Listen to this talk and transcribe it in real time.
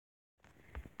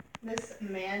This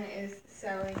man is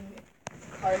selling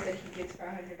cars that he gets for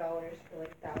 $100 for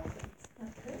like thousands.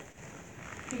 Okay.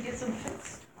 He gets them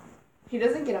fixed. He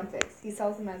doesn't get them fixed. He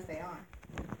sells them as they are.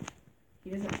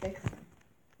 He doesn't fix them.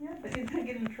 Yeah, but he's gonna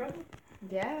get in trouble.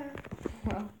 Yeah.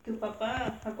 Well, tu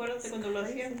papá, acuérdate cuando lo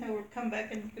hacían, I would come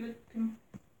back and give it to him.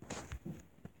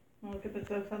 No, que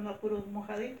empezó usando a puros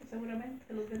mojaditos, seguramente.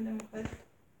 Se los venden mojaditos.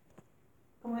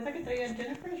 Como esa que traía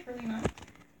Jennifer is really nice.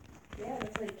 Yeah,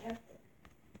 that's why he kept it.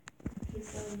 He's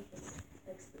selling his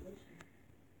expedition.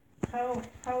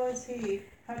 How is he?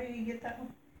 How did he get that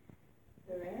one?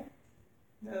 The van?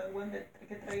 The one that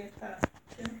que traía esta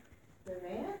Jennifer. The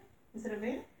van? Is it a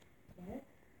van? Yeah.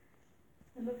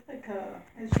 It looks like a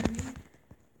SUV.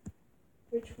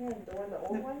 Which one? The one, the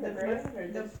old one? The gray one? Or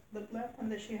the black one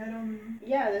that she had on?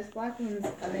 Yeah, this black one's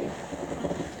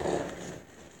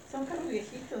Some kind of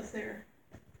viejitos there.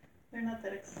 They're not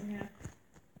that expensive.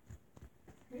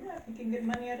 Yeah, if you can get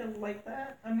money out of like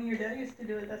that. I mean, your dad used to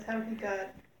do it. That's how he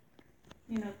got,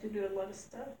 to do a lot of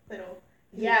stuff. Pero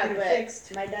yeah, but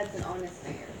fixed. My dad's an honest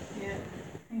man. Yeah,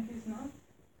 I think he's not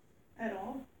at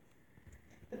all.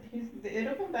 But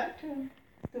it'll come back to him.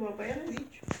 Tu papá ya le he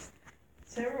dicho.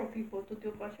 Several people, tu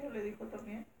tío Pacho le dijo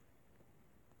también.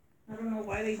 I don't know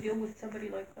why they deal with somebody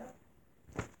like that.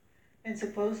 And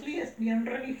supposedly it's bien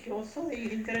religioso that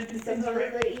he's gonna do things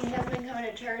right. Supposedly he hasn't been coming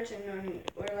to church, and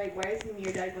we're like, why isn't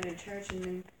your dad going to church? And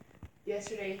then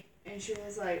yesterday, and she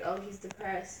was like, oh, he's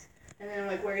depressed. And then I'm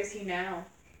like, where is he now?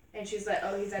 And she's like,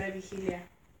 oh, he's at a vigilia.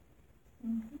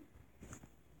 Mm-hmm.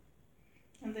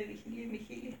 And the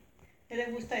vigilia. A él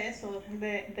le gusta eso,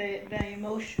 the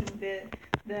emotion, the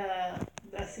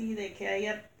así de que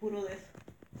haya puro de eso.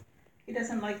 He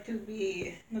doesn't like to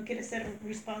be, no quiere ser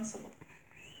responsible.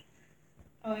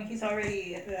 Oh, and he's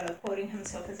already quoting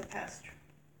himself as a pastor.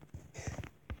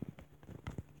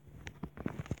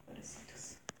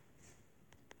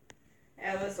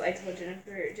 I told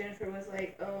Jennifer was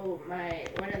like, oh,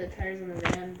 one of the tires on the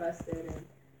van busted,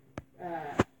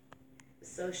 and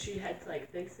so she had to like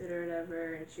fix it or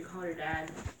whatever, and she called her dad.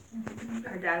 Mm-hmm.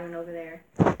 Her dad went over there.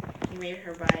 He made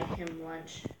her buy him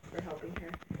lunch for helping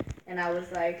her. And I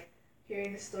was like,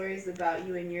 hearing the stories about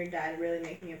you and your dad really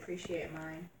make me appreciate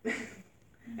mine.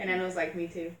 Mm-hmm. And Anna was like, me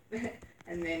too.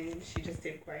 And then she just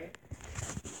stayed quiet.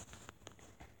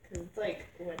 Because it's like,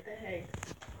 what the heck?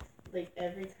 Like,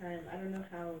 every time, I don't know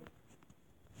how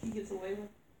he gets away with.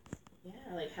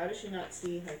 Yeah, like, how does she not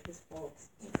see, like, his faults?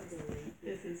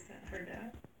 This is her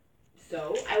dad.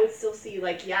 So, I would still see,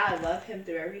 like, yeah, I love him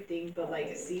through everything, but,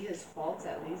 like, see his faults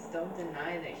at least. Don't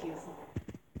deny that he's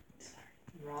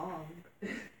wrong.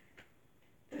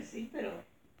 Pues sí, pero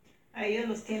a ellos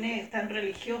los tiene tan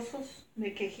religiosos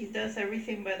de que he does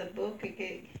everything by the book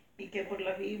y que por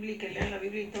la Biblia y que lean la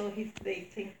Biblia y todo, they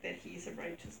think that he's a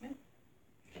righteous man.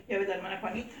 Ya ves la hermana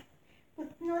Juanita. Pues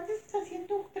no andes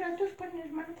haciendo tratos con el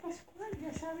hermano Pascual,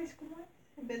 ya sabes cómo es.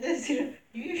 En vez de decir,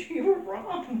 you were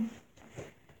wrong.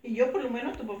 Y yo por lo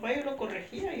menos tu papá yo lo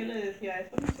corregía, yo le decía,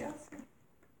 eso no se hace.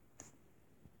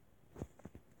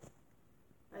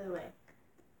 By the way,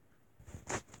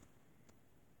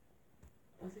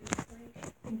 was it like?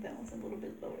 I think that was a little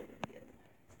bit lower than the other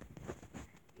one.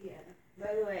 Yeah.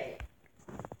 By the way,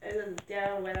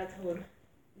 Dad went out told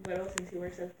Widow, since he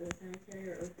works at the cemetery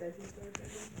or Desi store or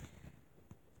something,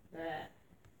 that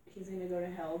he's gonna go to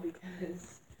hell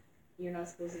because you're not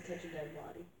supposed to touch a dead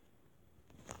body.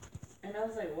 And I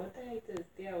was like, what the heck does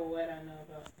Tia Huera know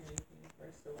about anything,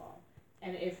 first of all?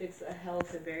 And if it's a hell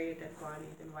to bury a dead body,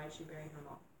 then why is she burying her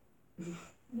mom?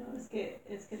 No, es que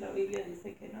la Biblia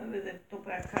dice que no debes de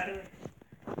tocar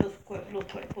los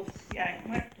cuerpos ya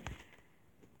muertos.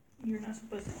 You're not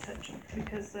supposed to touch them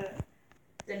because...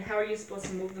 then how are you supposed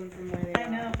to move them from where they are? I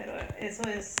know, pero eso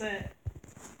es...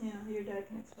 your dad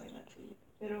can explain that to you.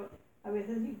 Pero a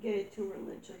veces you get it too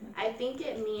religious. I think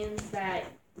it means that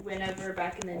whenever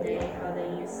back in the day, how they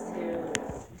used to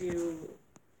do...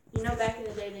 You know, back in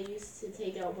the day, they used to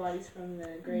take out bodies from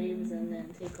the graves mm-hmm. and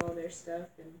then take all their stuff,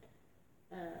 and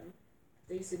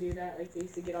they used to do that. Like, they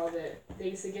used to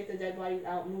get the dead bodies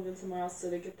out, move them somewhere else so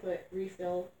they could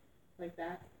refill like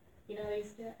that. You know, I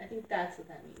think that's what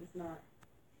that means, not...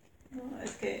 No,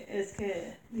 es que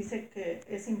dice que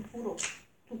es impuro.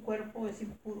 Tu cuerpo es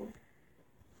impuro.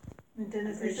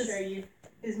 ¿Entiendes? I'm pretty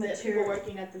sure that people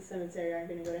working at the cemetery aren't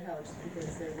going to go to hell just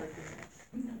because they're working there.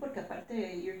 No, porque aparte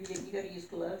you got to use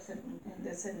gloves and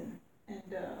this and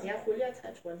yeah, Julia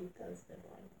touched Juanita's dead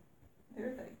body.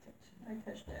 Everybody touched. I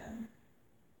touched Dad.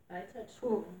 I touched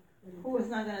who is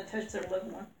not going to touch their loved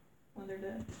one when they're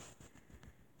dead?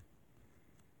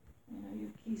 You know,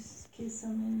 you kiss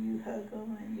them and you hug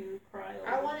them and you cry.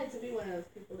 I wanted to be one of those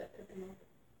people that put them up.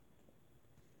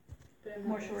 But I'm not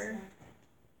mortuary.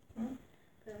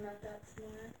 But I'm not that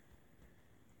smart.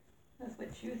 That's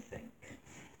what you think.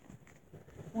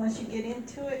 Once you get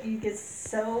into it, you get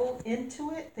so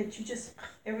into it that you just,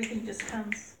 everything just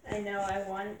comes. I know, I've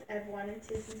wanted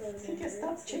to since I was You in can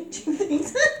stop so changing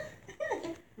things.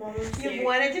 You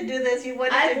wanted to do this, I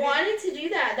wanted to do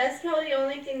that. That's probably the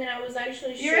only thing that I was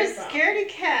actually You're a about. scaredy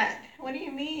cat. What do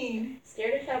you mean?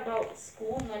 Scared about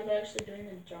school, not about actually doing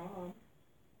the job.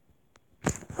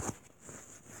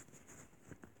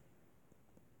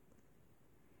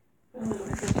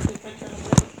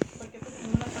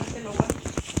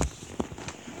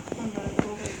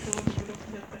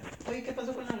 Oye, ¿qué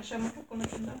pasó con la chamaca con la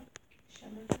tienda?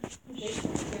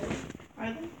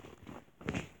 ¿Are they?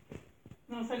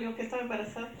 No salió que estaba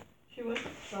embarazada. She was.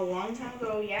 A long time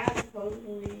ago, yeah,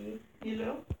 supposedly. You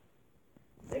know?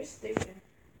 They're stupid.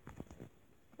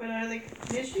 But are they?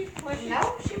 Did she? Was she?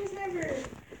 No, she was never.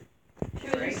 She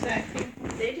was just acting.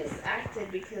 They just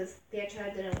acted because their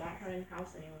child didn't want her in the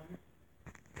house anymore.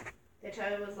 Their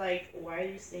child was like, "Why are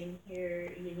you staying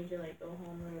here? You need to like go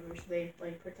home or whatever." So they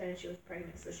like pretended she was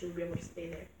pregnant so she would be able to stay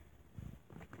there.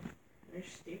 They're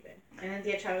stupid. And then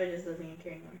their child just doesn't even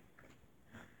care anymore.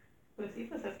 Pues sí,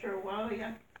 pues after a while,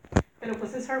 ya. Pero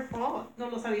pues es her fault. No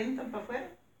los avientan para afuera.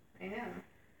 I know.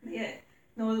 Yeah.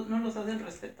 No los hacen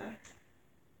respetar.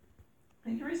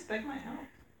 And you respect my house.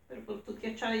 Pero pues tu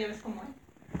tía Chara ya ves cómo es.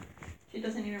 She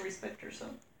doesn't even respect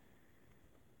herself.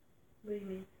 What do you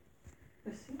mean?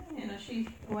 Pues sí, you know,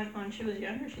 when she was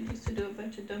younger, she used to do a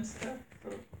bunch of dumb stuff.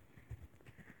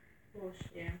 Well,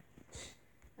 yeah.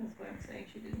 That's why I'm saying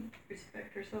she didn't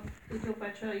respect herself.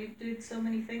 You did so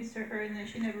many things to her, and then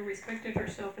she never respected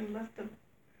herself and left them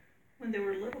when they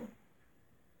were little.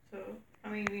 So, I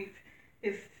mean,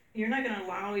 if you're not going to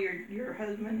allow your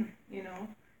husband, you know,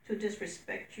 to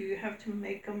disrespect you, you have to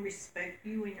make them respect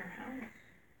you in your house.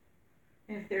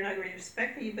 And if they're not going to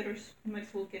respect you, you might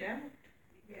as well get out.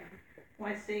 Yeah.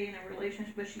 Why stay in a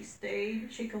relationship? But she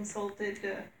stayed. She consulted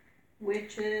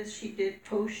witches. She did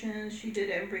potions. She did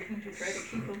everything to try to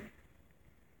keep him.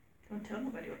 Don't tell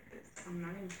nobody what this. I'm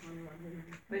not even telling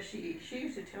anyone. But she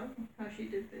used to tell me how she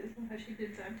did this and how she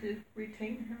did that to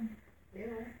retain him.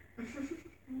 Yeah.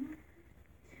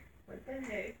 What the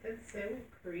heck? That's so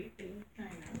creepy. I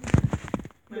know.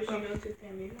 Does she go to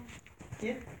family?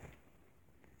 Yeah.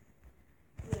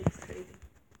 That's crazy.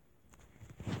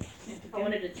 I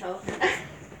wanted to tell her.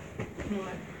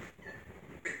 What?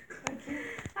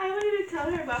 I wanted to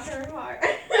tell her about her heart.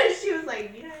 She was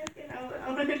like, mira, es que I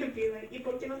wanted to be like, ¿y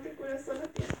por qué no te curas sola?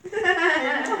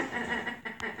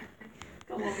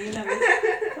 Como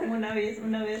una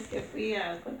vez que fui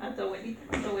a tu abuelita,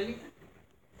 con tu abuelita.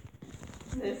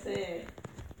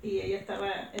 Y ella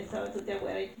estaba tu tía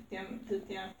abuela y tu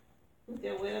tía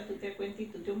abuela, tu tía Cuenta y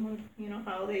tu tío Mundo. You know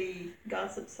how they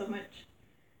gossip so much.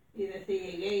 Y desde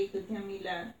llegué y tu tía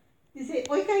Mila dice,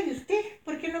 oiga, ¿y usted?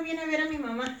 ¿Por qué no viene a ver a mi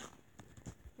mamá?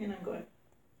 And I'm going,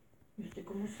 ¿y usted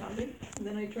cómo sabe? And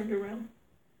then I turned around.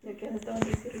 Ya que estaban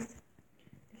diciendo.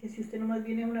 Dije, si usted nomás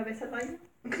viene una vez al año.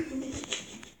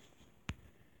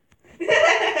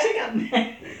 She got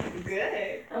mad.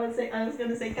 Good. I was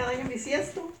gonna say, cada año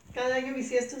bisiesto. Cada año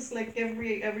bisiesto is like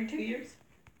every 2 years.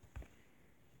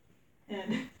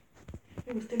 And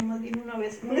usted nomás viene una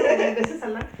vez, una o dos veces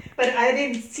al año. But I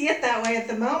didn't see it that way at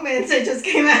the moment, so it just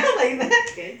came out like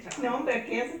that. Good job. No, hombre,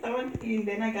 aquí estaban, y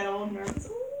then I got all nervous.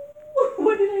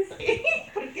 What did I say?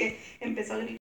 Porque empezó a gritar.